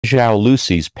Zhao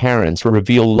Lusi's parents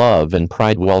reveal love and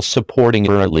pride while supporting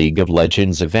her at League of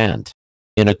Legends event.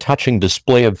 In a touching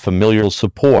display of familial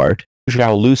support,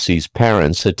 Zhao Lusi's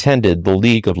parents attended the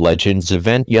League of Legends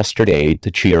event yesterday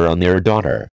to cheer on their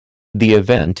daughter. The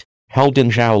event, held in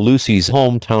Zhao Lusi's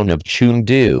hometown of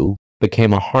Chengdu,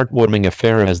 became a heartwarming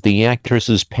affair as the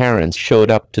actress's parents showed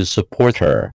up to support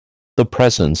her. The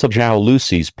presence of Zhao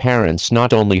Lusi's parents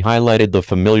not only highlighted the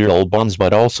familial bonds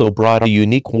but also brought a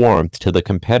unique warmth to the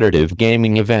competitive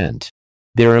gaming event.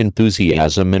 Their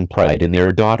enthusiasm and pride in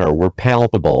their daughter were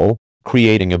palpable,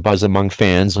 creating a buzz among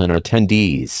fans and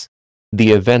attendees.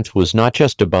 The event was not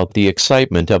just about the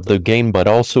excitement of the game but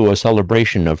also a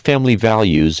celebration of family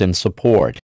values and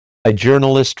support. A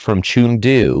journalist from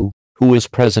Chengdu, who was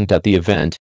present at the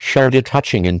event, shared a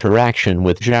touching interaction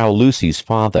with Zhao Lusi's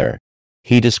father.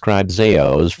 He described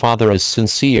Zhao's father as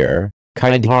sincere,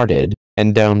 kind-hearted,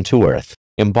 and down-to-earth,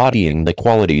 embodying the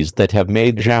qualities that have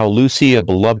made Zhao Lusi a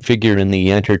beloved figure in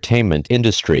the entertainment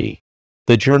industry.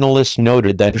 The journalist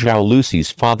noted that Zhao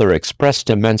Lusi's father expressed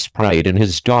immense pride in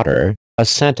his daughter, a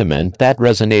sentiment that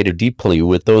resonated deeply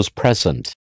with those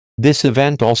present. This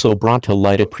event also brought to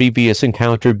light a previous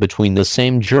encounter between the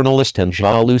same journalist and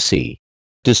Zhao Lusi.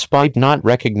 Despite not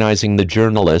recognizing the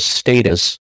journalist's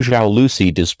status, Zhao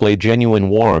Lusi displayed genuine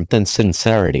warmth and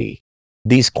sincerity.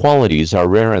 These qualities are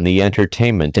rare in the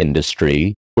entertainment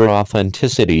industry, where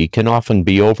authenticity can often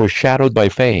be overshadowed by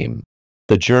fame.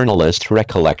 The journalist's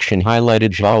recollection highlighted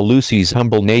Zhao Lusi's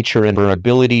humble nature and her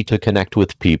ability to connect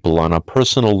with people on a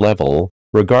personal level,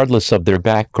 regardless of their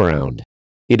background.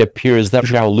 It appears that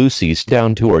Zhao Lusi's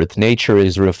down-to-earth nature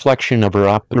is a reflection of her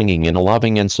upbringing in a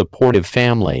loving and supportive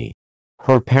family.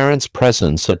 Her parents'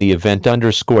 presence at the event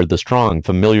underscored the strong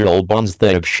familial bonds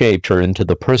that have shaped her into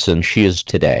the person she is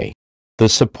today. The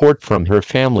support from her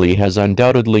family has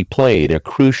undoubtedly played a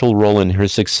crucial role in her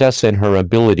success and her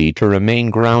ability to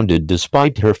remain grounded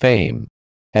despite her fame.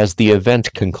 As the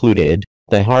event concluded,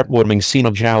 the heartwarming scene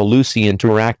of Zhao Lusi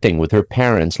interacting with her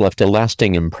parents left a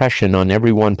lasting impression on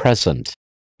everyone present.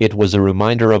 It was a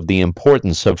reminder of the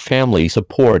importance of family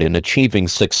support in achieving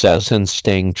success and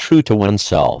staying true to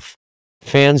oneself.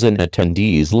 Fans and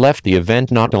attendees left the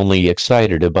event not only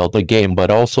excited about the game but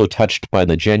also touched by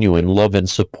the genuine love and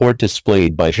support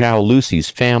displayed by Zhao Lusi's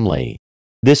family.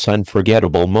 This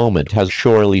unforgettable moment has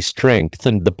surely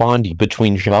strengthened the bond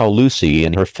between Zhao Lusi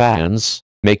and her fans,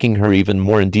 making her even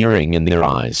more endearing in their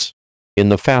eyes. In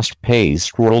the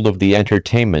fast-paced world of the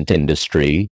entertainment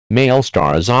industry, male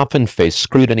stars often face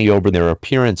scrutiny over their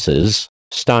appearances,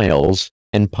 styles,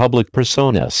 and public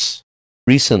personas.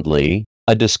 Recently,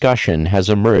 a discussion has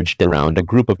emerged around a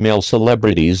group of male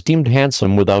celebrities deemed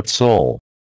handsome without soul.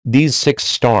 These 6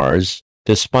 stars,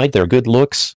 despite their good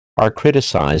looks, are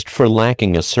criticized for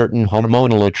lacking a certain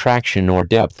hormonal attraction or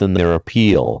depth in their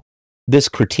appeal. This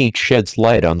critique sheds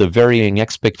light on the varying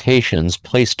expectations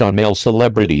placed on male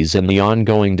celebrities and the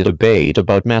ongoing debate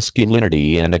about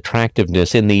masculinity and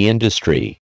attractiveness in the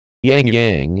industry.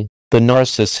 Yang, the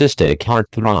narcissistic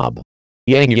heartthrob.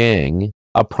 Yang,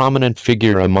 a prominent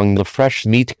figure among the fresh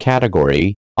meat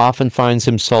category, often finds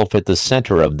himself at the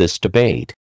center of this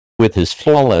debate. With his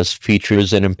flawless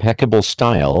features and impeccable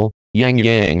style,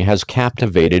 Yang has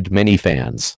captivated many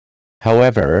fans.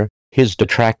 However, his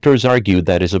detractors argue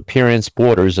that his appearance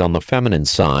borders on the feminine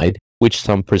side, which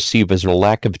some perceive as a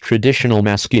lack of traditional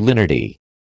masculinity.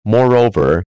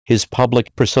 Moreover, his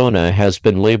public persona has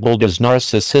been labeled as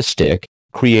narcissistic,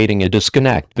 creating a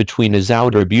disconnect between his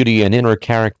outer beauty and inner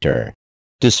character.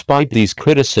 Despite these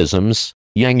criticisms,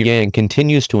 Yang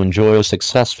continues to enjoy a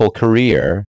successful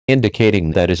career,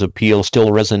 indicating that his appeal still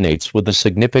resonates with a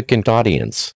significant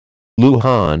audience. Lu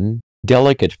Han,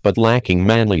 delicate but lacking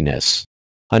manliness.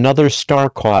 Another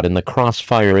star caught in the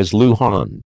crossfire is Lu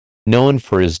Han. Known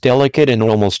for his delicate and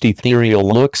almost ethereal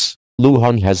looks, Lu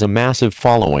Han has a massive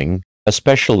following,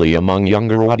 especially among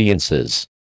younger audiences.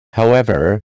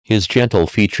 However, his gentle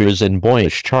features and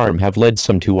boyish charm have led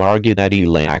some to argue that he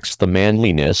lacks the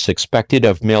manliness expected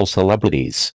of male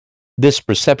celebrities. This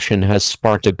perception has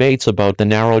sparked debates about the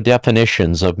narrow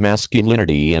definitions of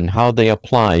masculinity and how they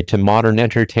apply to modern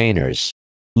entertainers.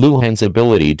 Lu Han's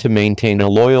ability to maintain a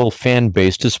loyal fan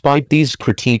base despite these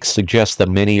critiques suggests that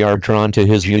many are drawn to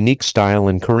his unique style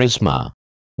and charisma.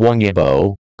 Wang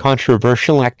Yibo,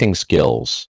 controversial acting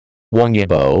skills. Wang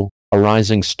Yibo, a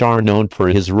rising star known for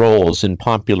his roles in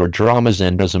popular dramas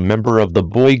and as a member of the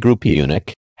boy group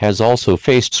Eunuch, has also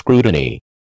faced scrutiny.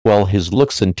 While his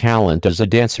looks and talent as a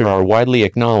dancer are widely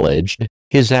acknowledged,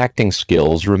 his acting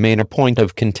skills remain a point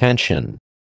of contention.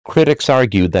 Critics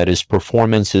argue that his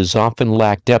performances often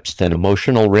lack depth and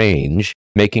emotional range,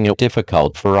 making it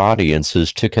difficult for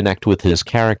audiences to connect with his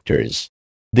characters.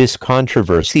 This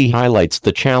controversy highlights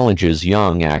the challenges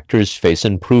young actors face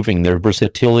in proving their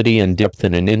versatility and depth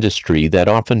in an industry that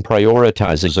often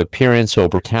prioritizes appearance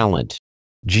over talent.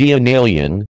 Zhao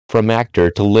Lusi, from actor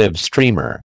to live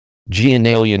streamer. Zhao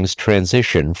Lusi's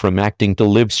transition from acting to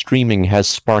live streaming has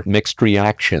sparked mixed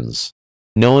reactions.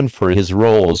 Known for his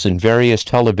roles in various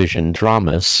television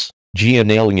dramas, Zhao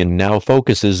Lusi now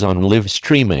focuses on live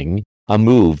streaming, a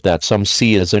move that some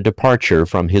see as a departure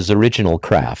from his original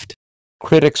craft.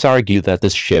 Critics argue that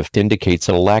this shift indicates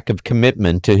a lack of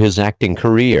commitment to his acting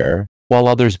career, while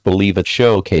others believe it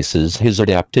showcases his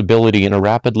adaptability in a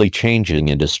rapidly changing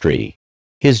industry.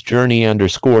 His journey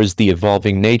underscores the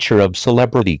evolving nature of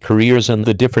celebrity careers and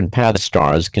the different paths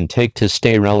stars can take to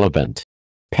stay relevant.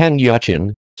 Peng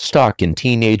Yuchen, stuck in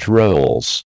teenage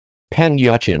roles. Peng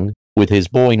Yuchen, with his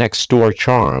boy-next-door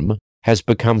charm, has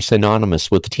become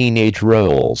synonymous with teenage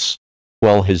roles.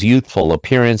 While his youthful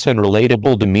appearance and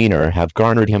relatable demeanor have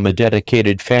garnered him a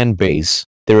dedicated fan base,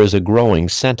 there is a growing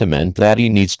sentiment that he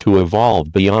needs to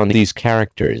evolve beyond these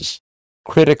characters.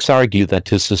 Critics argue that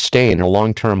to sustain a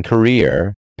long-term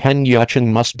career, Peng Yuchen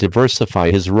must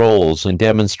diversify his roles and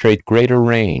demonstrate greater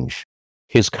range.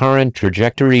 His current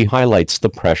trajectory highlights the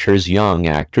pressures young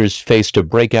actors face to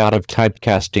break out of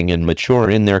typecasting and mature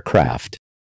in their craft.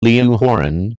 Liu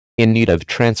Horan, in need of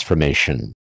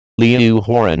transformation. Liu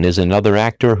Horan is another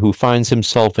actor who finds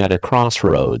himself at a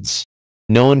crossroads.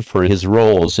 Known for his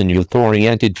roles in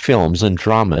youth-oriented films and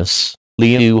dramas,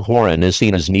 Liu Horan is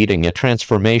seen as needing a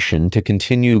transformation to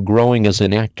continue growing as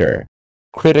an actor.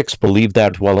 Critics believe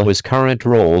that while his current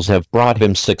roles have brought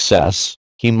him success,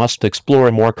 he must explore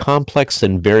more complex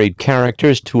and varied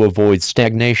characters to avoid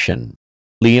stagnation.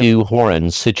 Liu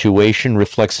Horan's situation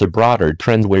reflects a broader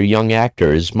trend where young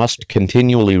actors must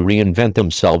continually reinvent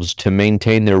themselves to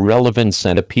maintain their relevance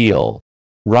and appeal.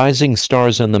 Rising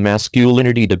stars and the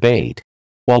masculinity debate.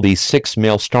 While these 6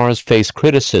 male stars face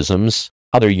criticisms,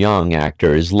 other young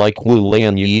actors like Wu Lei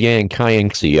and Yang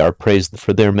Qiangxi are praised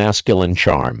for their masculine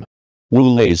charm. Wu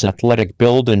Lei's athletic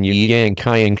build and Yang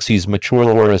Qiangxi's mature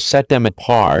aura set them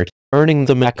apart, earning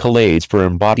them accolades for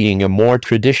embodying a more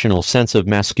traditional sense of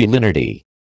masculinity.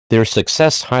 Their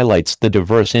success highlights the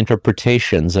diverse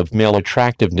interpretations of male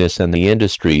attractiveness and the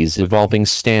industry's evolving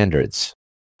standards.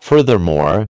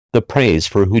 Furthermore, the praise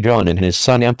for Hu Jun and his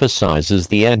son emphasizes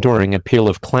the enduring appeal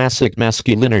of classic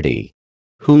masculinity.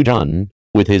 Hu Jun,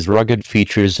 with his rugged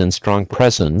features and strong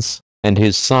presence, and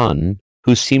his son,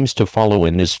 who seems to follow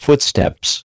in his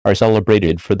footsteps, are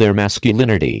celebrated for their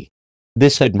masculinity.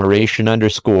 This admiration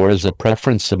underscores a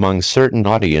preference among certain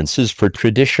audiences for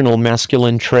traditional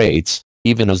masculine traits,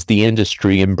 even as the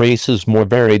industry embraces more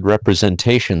varied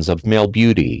representations of male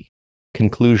beauty.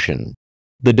 Conclusion.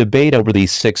 The debate over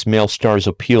these 6 male stars'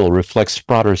 appeal reflects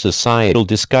broader societal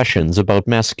discussions about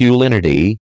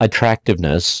masculinity,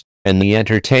 attractiveness, and the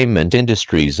entertainment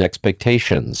industry's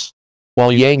expectations.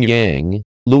 While Yang,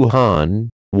 Lu Han,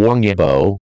 Wang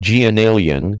Yibo, Zhao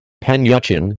Lusi, Peng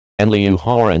Yuchen, and Liu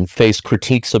Horan face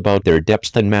critiques about their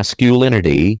depth and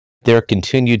masculinity, their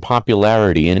continued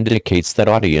popularity indicates that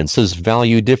audiences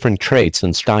value different traits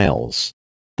and styles.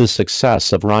 The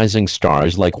success of rising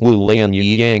stars like Wu Lei and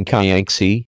Yang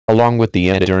Qiangxi, along with the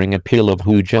enduring appeal of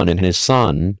Hu Jun and his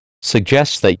son,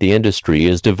 suggests that the industry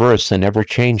is diverse and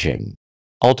ever-changing.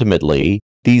 Ultimately,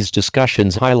 these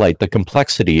discussions highlight the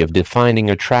complexity of defining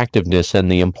attractiveness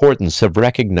and the importance of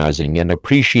recognizing and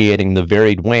appreciating the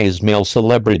varied ways male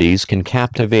celebrities can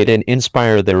captivate and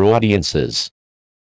inspire their audiences.